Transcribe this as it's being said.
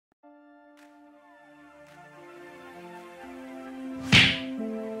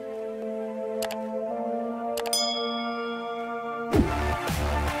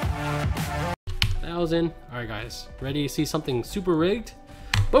1,000. All right, guys, ready to see something super rigged?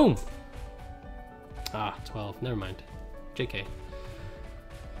 Boom. Ah, 12. Never mind. JK.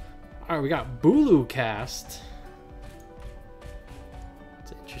 All right, we got Bulu Cast.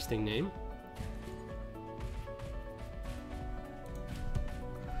 It's an interesting name.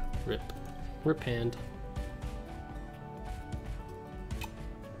 Rip hand.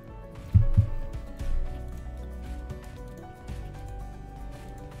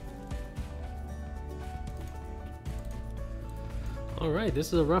 All right,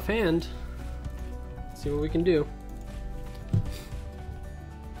 this is a rough hand. Let's see what we can do.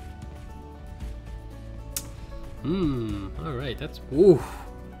 All right, that's ooh.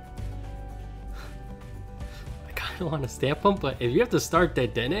 I kind of want to stamp him, but if you have to start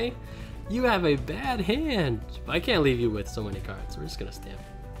that Dene, you have a bad hand. I can't leave you with so many cards. We're just gonna stamp.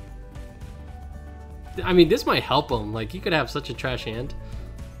 I mean, this might help him. Like, you could have such a trash hand.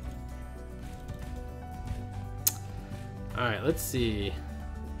 All right, let's see.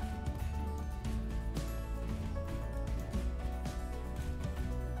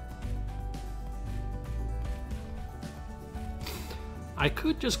 I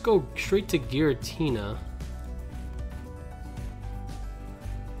could just go straight to Giratina,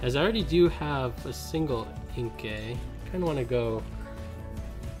 as I already do have a single Inkay. I kind of want to go,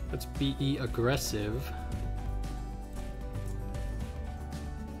 let's be aggressive.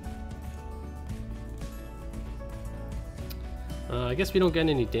 I guess we don't get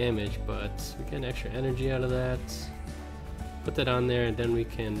any damage, but we get extra energy out of that. Put that on there, and then we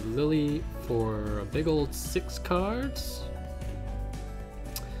can Lily for a big old 6 cards.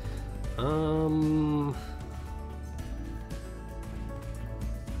 Do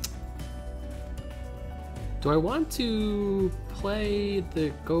I want to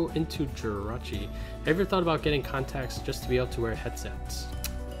go into Jirachi? Ever thought about getting contacts just to be able to wear headsets?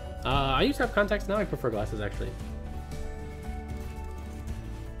 I used to have contacts, now I prefer glasses actually.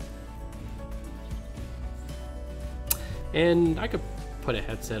 And I could put a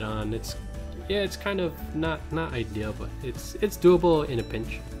headset on. It's kind of not ideal, but it's doable in a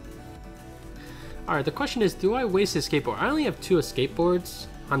pinch. Alright, the question is, do I waste a skateboard? I only have 2 skateboards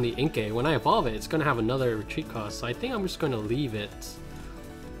on the Inkay. When I evolve it, it's going to have another retreat cost, so I think I'm just going to leave it.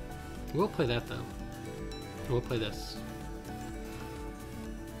 We'll play that though. We'll play this.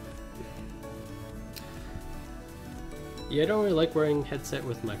 Yeah, I don't really like wearing headset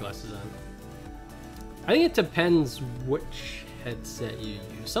with my glasses on. I think it depends which headset you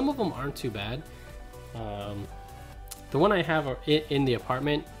use. Some of them aren't too bad. The one I have in the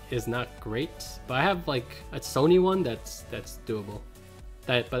apartment is not great, but I have like a Sony one that's doable.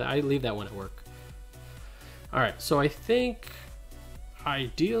 But I leave that one at work. All right, so I think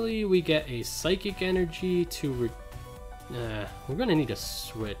ideally we get a psychic energy to. We're gonna need a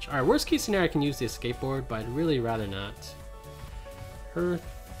switch. All right, worst case scenario, I can use the skateboard, but I'd really rather not. Earth.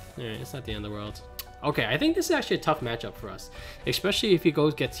 All right, it's not the end of the world. Okay, I think this is actually a tough matchup for us, especially if he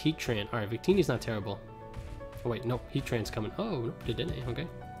gets Heatran. All right, Victini's not terrible. Oh wait, no, Heatran's coming. Oh, nope, it didn't. Okay.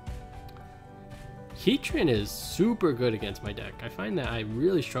 Heatran is super good against my deck. I find that I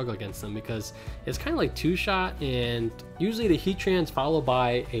really struggle against them because it's kind of like 2-shot, and usually the Heatran's followed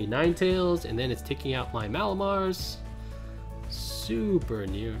by a Ninetales, and then it's taking out my Malamars. Super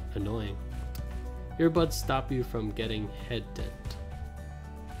annoying. Earbuds stop you from getting head dent.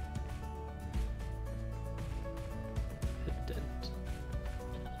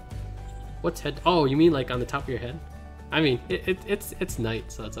 What's head? Oh, you mean like on the top of your head? I mean, it's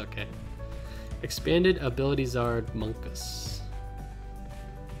night, so it's okay. Expanded Ability Zard Munkus.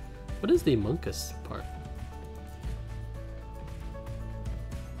 What is the Munkus part?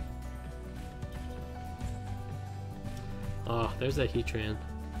 Oh, there's that Heatran.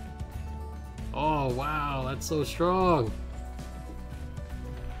 Oh, wow, that's so strong.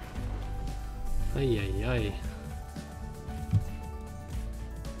 Ay, ay, ay.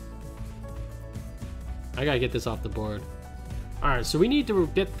 I gotta get this off the board. Alright, so we need to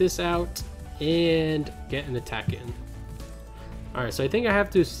get this out and get an attack in. Alright, so I think I have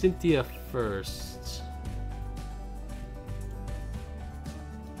to Cynthia first.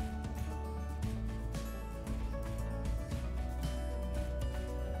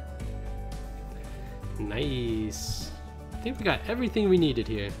 Nice. I think we got everything we needed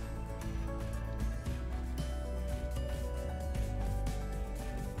here.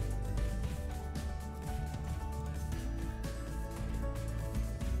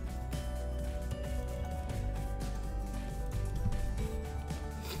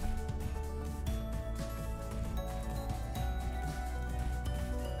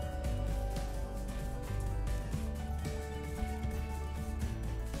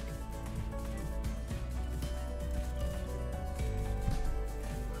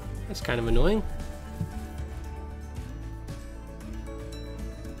 That's kind of annoying.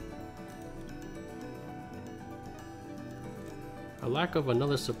 A lack of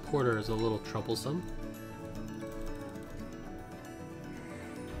another supporter is a little troublesome.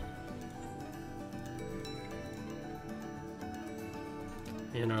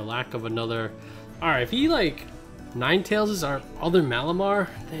 And our lack of another... Alright, if he like Ninetales is our other Malamar,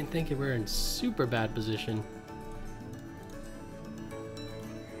 then I think we're in super bad position.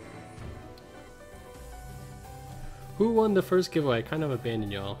 Who won the first giveaway? I kind of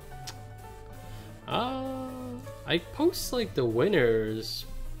abandoned y'all. I post like the winners,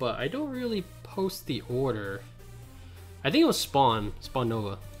 but I don't really post the order. I think it was Spawn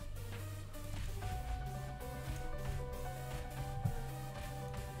Nova.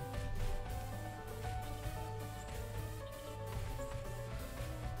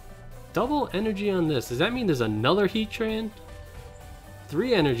 Double energy on this. Does that mean there's another Heatran?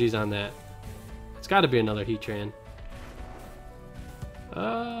 3 energies on that. It's got to be another Heatran.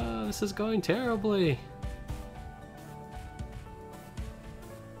 This is going terribly.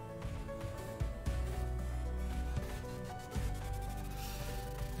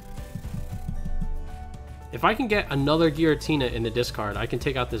 If I can get another Giratina in the discard, I can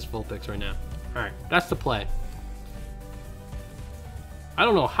take out this Vulpix right now. Alright, that's the play. I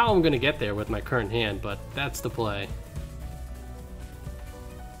don't know how I'm going to get there with my current hand, but that's the play.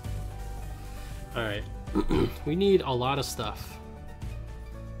 Alright, we need a lot of stuff.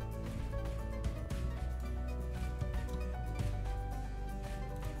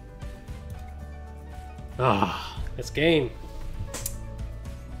 Ah, this game.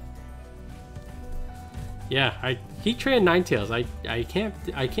 Yeah, Heatran Ninetales. I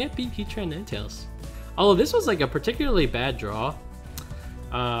can't beat Heatran Ninetales. Although this was like a particularly bad draw.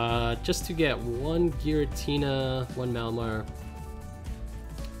 Just to get 1 Giratina, 1 Malamar.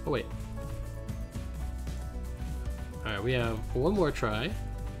 Oh wait. Alright, we have 1 more try.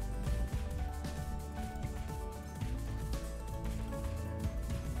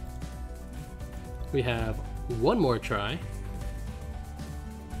 We have 1 more try.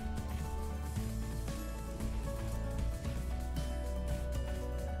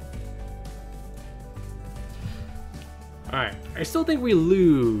 Alright, I still think we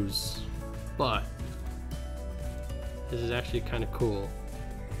lose, but this is actually kind of cool.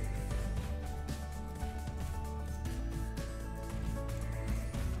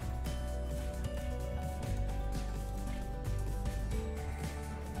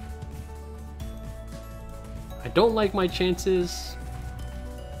 I don't like my chances,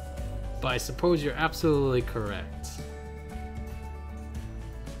 but I suppose you're absolutely correct.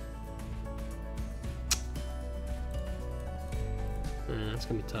 That's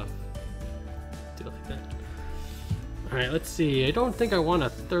gonna be tough. Do it like that. Alright, let's see. I don't think I want a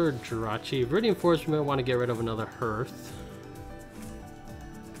 3rd Jirachi. Viridian Forest, we might want to get rid of another Hearth.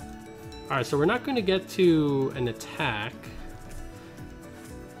 Alright, so we're not going to get to an attack.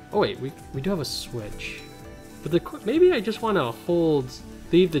 Oh wait, we do have a switch. But maybe I just want to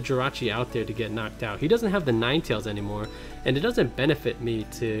leave the Jirachi out there to get knocked out. He doesn't have the Ninetales anymore, and it doesn't benefit me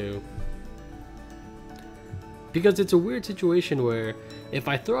to... Because it's a weird situation where if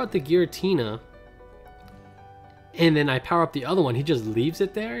I throw out the Giratina and then I power up the other one, he just leaves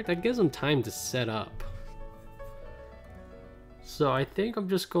it there. That gives him time to set up. So I think I'm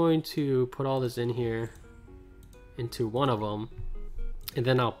just going to put all this in here into one of them, and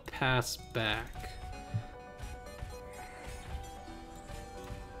then I'll pass back.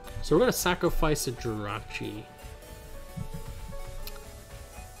 So we're going to sacrifice a Jirachi.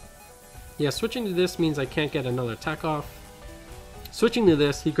 Yeah, switching to this means I can't get another attack off. Switching to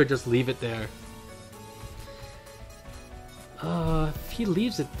this, he could just leave it there. If he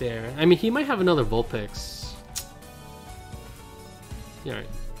leaves it there... I mean, he might have another Vulpix. Yeah, alright.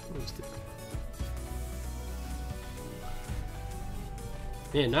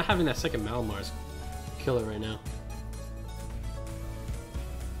 Man, not having that second Malamar is killer right now.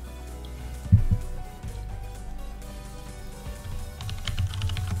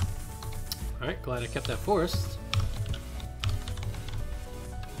 Alright, glad I kept that forest.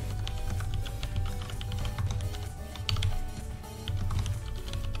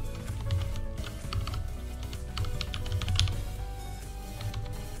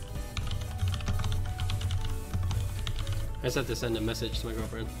 I just have to send a message to my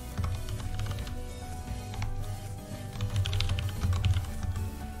girlfriend.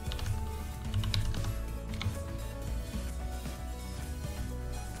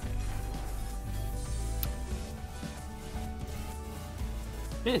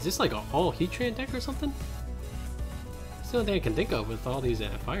 Man, is this like an all Heatran deck or something? the only thing I can think of with all these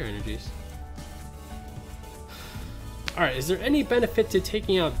fire energies. Alright, is there any benefit to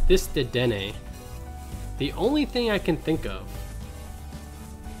taking out this Dedenne? The only thing I can think of,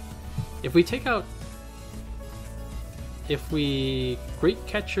 if we take out, if we Great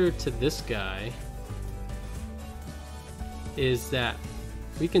Catcher to this guy, is that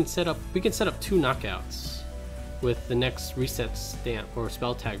we can set up 2 knockouts with the next reset stamp or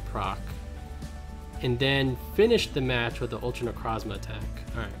spell tag proc, and then finish the match with the Ultra Necrozma attack.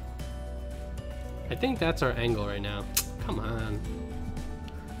 Alright. I think that's our angle right now. Come on.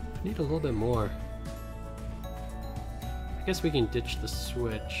 I need a little bit more. I guess we can ditch the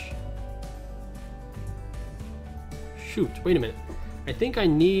switch. Shoot, wait a minute. I think I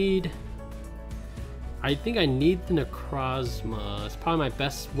need the Necrozma. It's probably my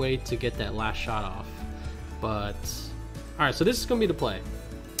best way to get that last shot off. But alright, so this is gonna be the play.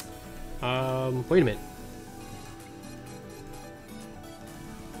 Wait a minute.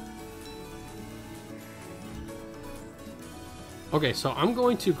 Okay, so I'm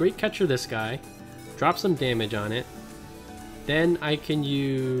going to Great Catcher this guy, drop some damage on it. Then I can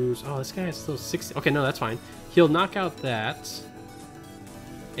use... Oh, this guy is still 60. Okay, no, that's fine. He'll knock out that.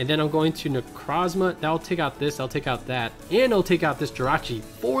 And then I'm going to Necrozma. That'll take out this, I'll take out that. And I'll take out this Jirachi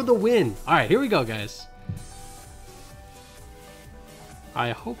for the win. Alright, here we go, guys.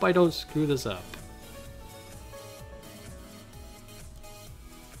 I hope I don't screw this up.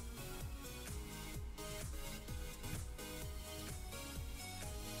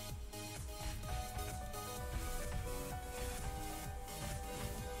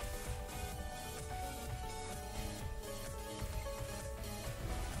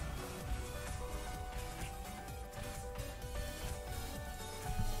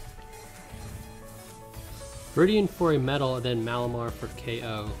 Viridian for a metal, and then Malamar for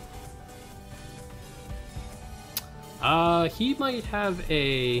KO. He might have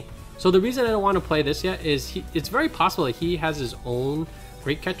a... So the reason I don't want to play this yet is it's very possible that he has his own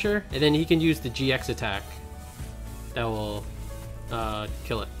Great Catcher, and then he can use the GX attack that will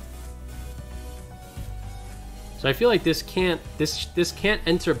kill it. So I feel like this can't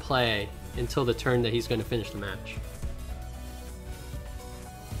enter play until the turn that he's going to finish the match.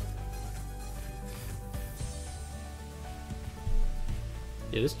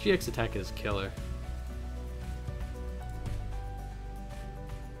 Yeah, this GX attack is killer.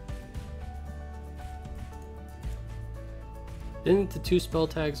 Then the 2 spell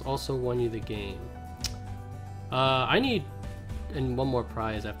tags also won you the game. I need one more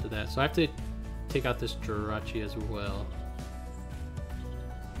prize after that, so I have to take out this Jirachi as well.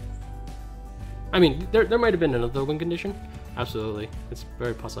 I mean, there might have been another win condition. Absolutely. It's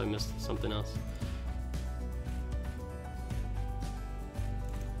very possible I missed something else.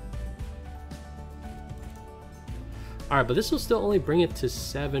 Alright, but this will still only bring it to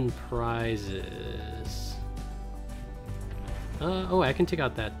 7 prizes. Oh, I can take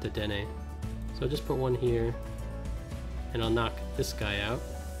out that Dedenne. So I'll just put one here. And I'll knock this guy out.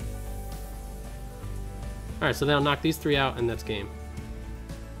 Alright, so then I'll knock these 3 out and that's game.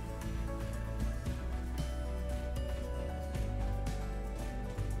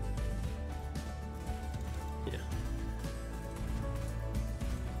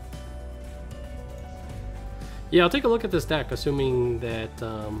 Yeah, I'll take a look at this deck, assuming that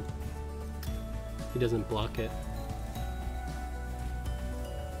he doesn't block it.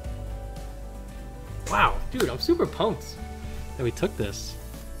 Wow, dude, I'm super pumped that we took this.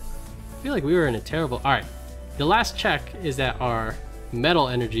 I feel like we were in a terrible... Alright, the last check is that our metal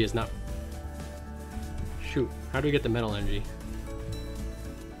energy is not... Shoot, how do we get the metal energy?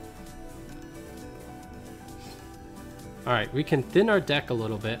 Alright, we can thin our deck a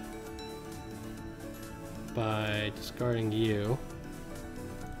little bit by discarding you.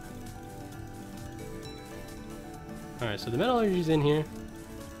 Alright, so the metal energy's in here.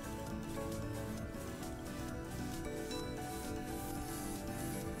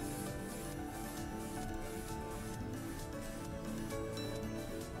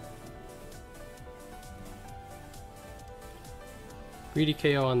 Greedy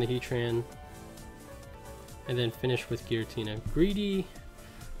KO on the Heatran. And then finish with Giratina. Greedy...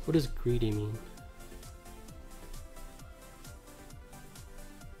 What does greedy mean?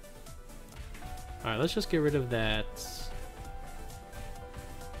 Alright, let's just get rid of that.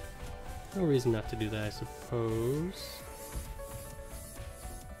 No reason not to do that, I suppose.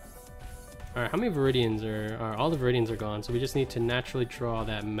 Alright, how many Viridians are... All the Viridians are gone, so we just need to naturally draw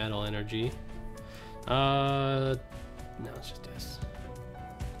that metal energy. No, let's just do this.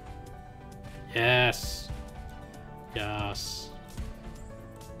 Yes! Yes!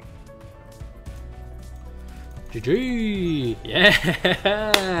 GG!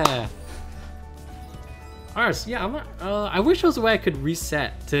 Yeah! Alright, so yeah, I wish there was a way I could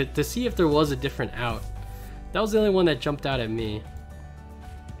reset to see if there was a different out. That was the only one that jumped out at me.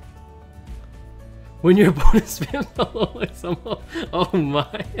 When your opponent spams the like somehow. Oh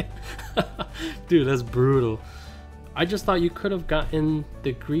my. Dude, that's brutal. I just thought you could have gotten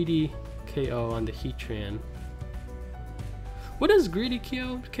the greedy KO on the Heatran. What does greedy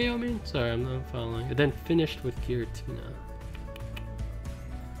KO mean? Sorry, I'm not following. And then finished with Giratina.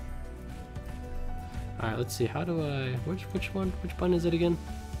 Alright, let's see. How do I... Which button is it again?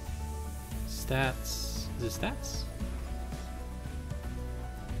 Stats. Is it stats?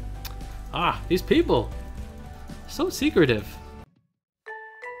 Ah, these people! So secretive.